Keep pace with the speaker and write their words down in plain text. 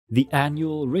The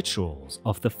annual rituals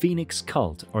of the Phoenix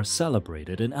cult are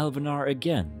celebrated in Elvenar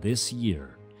again this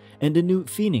year, and a new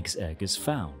Phoenix egg is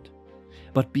found.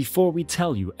 But before we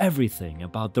tell you everything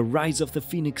about the rise of the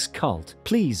Phoenix cult,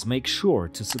 please make sure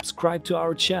to subscribe to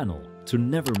our channel to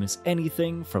never miss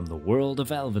anything from the world of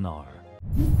Elvenar.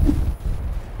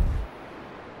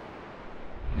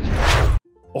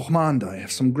 Ormand, I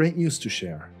have some great news to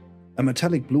share. A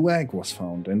metallic blue egg was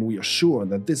found, and we are sure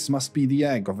that this must be the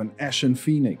egg of an Ashen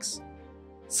Phoenix.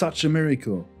 Such a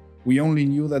miracle! We only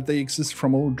knew that they exist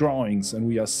from old drawings, and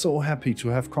we are so happy to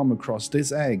have come across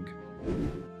this egg.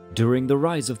 During the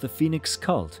rise of the Phoenix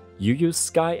cult, you use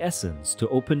Sky Essence to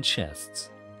open chests.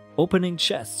 Opening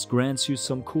chests grants you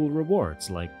some cool rewards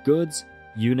like goods,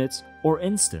 units, or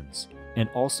instants, and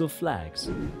also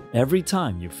flags. Every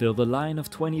time you fill the line of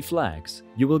 20 flags,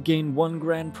 you will gain one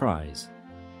grand prize.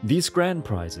 These grand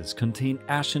prizes contain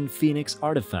Ashen Phoenix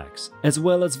artifacts, as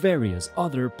well as various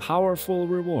other powerful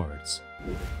rewards.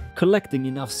 Collecting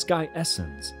enough Sky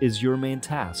Essence is your main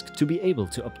task to be able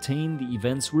to obtain the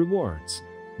event's rewards.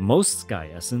 Most Sky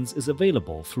Essence is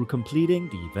available through completing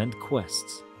the event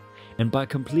quests. And by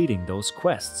completing those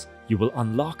quests, you will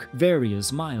unlock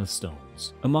various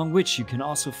milestones, among which you can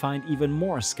also find even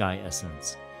more Sky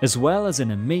Essence, as well as an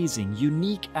amazing,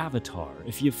 unique avatar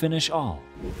if you finish all.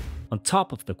 On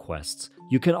top of the quests,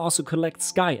 you can also collect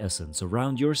Sky Essence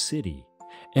around your city.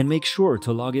 And make sure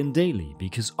to log in daily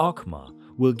because Okma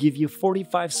will give you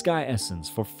 45 Sky Essence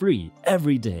for free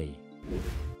every day.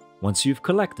 Once you've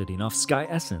collected enough Sky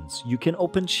Essence, you can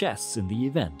open chests in the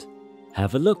event.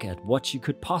 Have a look at what you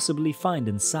could possibly find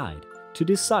inside to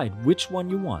decide which one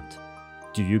you want.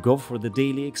 Do you go for the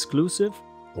daily exclusive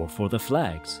or for the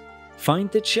flags? Find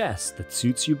the chest that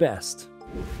suits you best.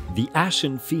 The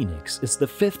Ashen Phoenix is the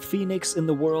 5th Phoenix in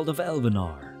the world of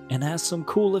Elvenar and has some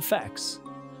cool effects.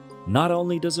 Not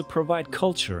only does it provide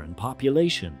culture and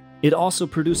population, it also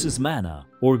produces mana,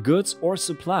 or goods or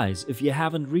supplies if you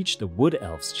haven't reached the Wood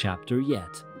Elves chapter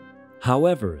yet.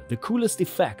 However, the coolest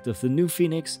effect of the new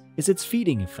Phoenix is its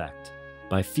feeding effect.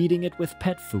 By feeding it with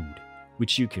pet food,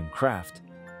 which you can craft,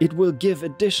 it will give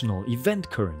additional event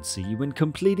currency when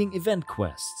completing event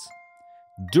quests.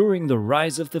 During the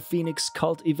Rise of the Phoenix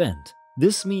cult event,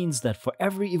 this means that for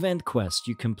every event quest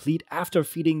you complete after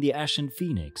feeding the Ashen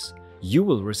Phoenix, you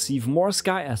will receive more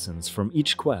Sky Essence from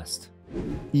each quest.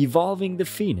 Evolving the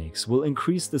Phoenix will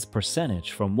increase this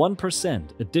percentage from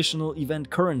 1% additional event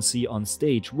currency on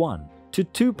stage 1 to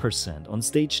 2% on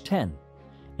stage 10,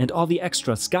 and all the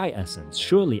extra Sky Essence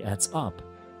surely adds up.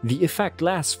 The effect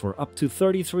lasts for up to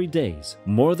 33 days,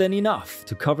 more than enough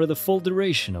to cover the full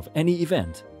duration of any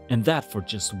event, and that for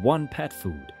just one pet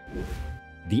food.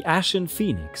 The Ashen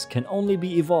Phoenix can only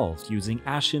be evolved using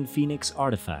Ashen Phoenix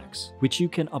artifacts, which you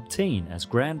can obtain as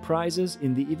grand prizes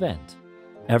in the event.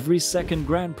 Every second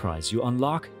grand prize you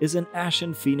unlock is an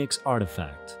Ashen Phoenix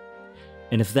artifact.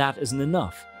 And if that isn't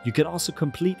enough, you can also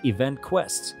complete event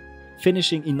quests.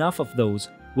 Finishing enough of those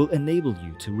will enable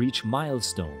you to reach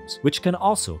milestones, which can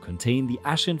also contain the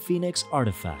Ashen Phoenix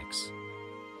artifacts.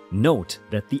 Note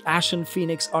that the Ashen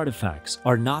Phoenix artifacts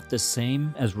are not the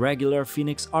same as regular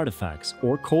Phoenix artifacts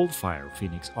or Coldfire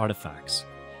Phoenix artifacts.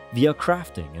 Via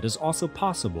crafting, it is also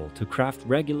possible to craft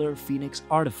regular Phoenix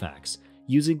artifacts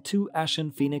using 2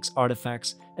 Ashen Phoenix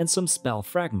artifacts and some spell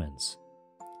fragments.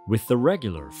 With the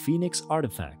regular Phoenix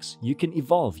artifacts, you can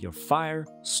evolve your Fire,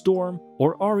 Storm,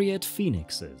 or Aureate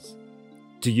Phoenixes.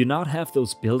 Do you not have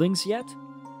those buildings yet?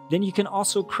 Then you can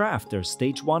also craft their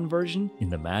Stage 1 version in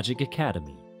the Magic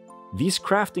Academy. These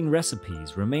crafting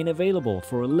recipes remain available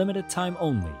for a limited time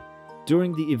only,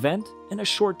 during the event and a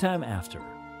short time after.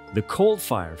 The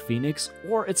Coldfire Phoenix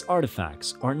or its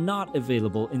artifacts are not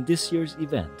available in this year's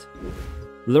event.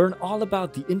 Learn all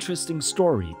about the interesting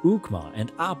story Ukma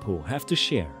and Apo have to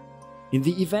share. In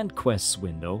the Event Quests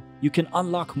window, you can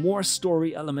unlock more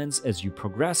story elements as you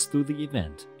progress through the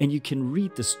event, and you can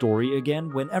read the story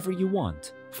again whenever you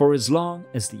want, for as long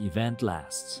as the event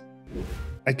lasts.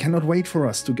 I cannot wait for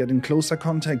us to get in closer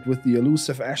contact with the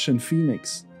elusive Ashen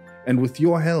Phoenix. And with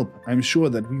your help, I'm sure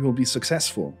that we will be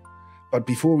successful. But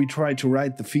before we try to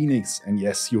ride the Phoenix, and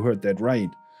yes, you heard that right,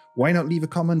 why not leave a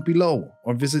comment below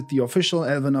or visit the official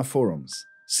Elvenar forums.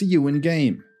 See you in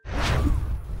game!